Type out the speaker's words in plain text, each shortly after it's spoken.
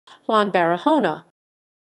Juan Barahona.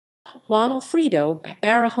 Juan Alfredo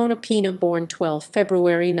Barahona Peña, born 12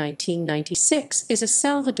 February 1996, is a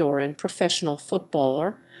Salvadoran professional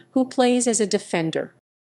footballer who plays as a defender.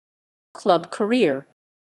 Club career: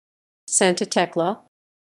 Santa Tecla.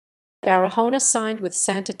 Barahona signed with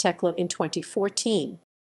Santa Tecla in 2014.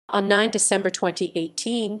 On 9 December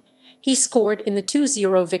 2018, he scored in the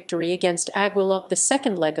 2-0 victory against Aguila, the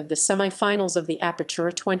second leg of the semifinals of the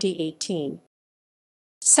Apertura 2018.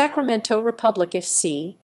 Sacramento Republic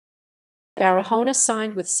FC. Barahona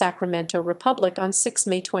signed with Sacramento Republic on 6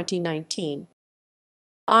 May 2019.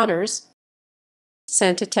 Honors: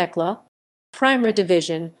 Santa Tecla, Primera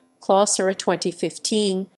Division, Clausura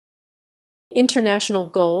 2015. International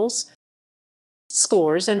goals,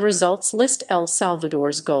 scores and results list El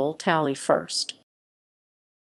Salvador's goal tally first.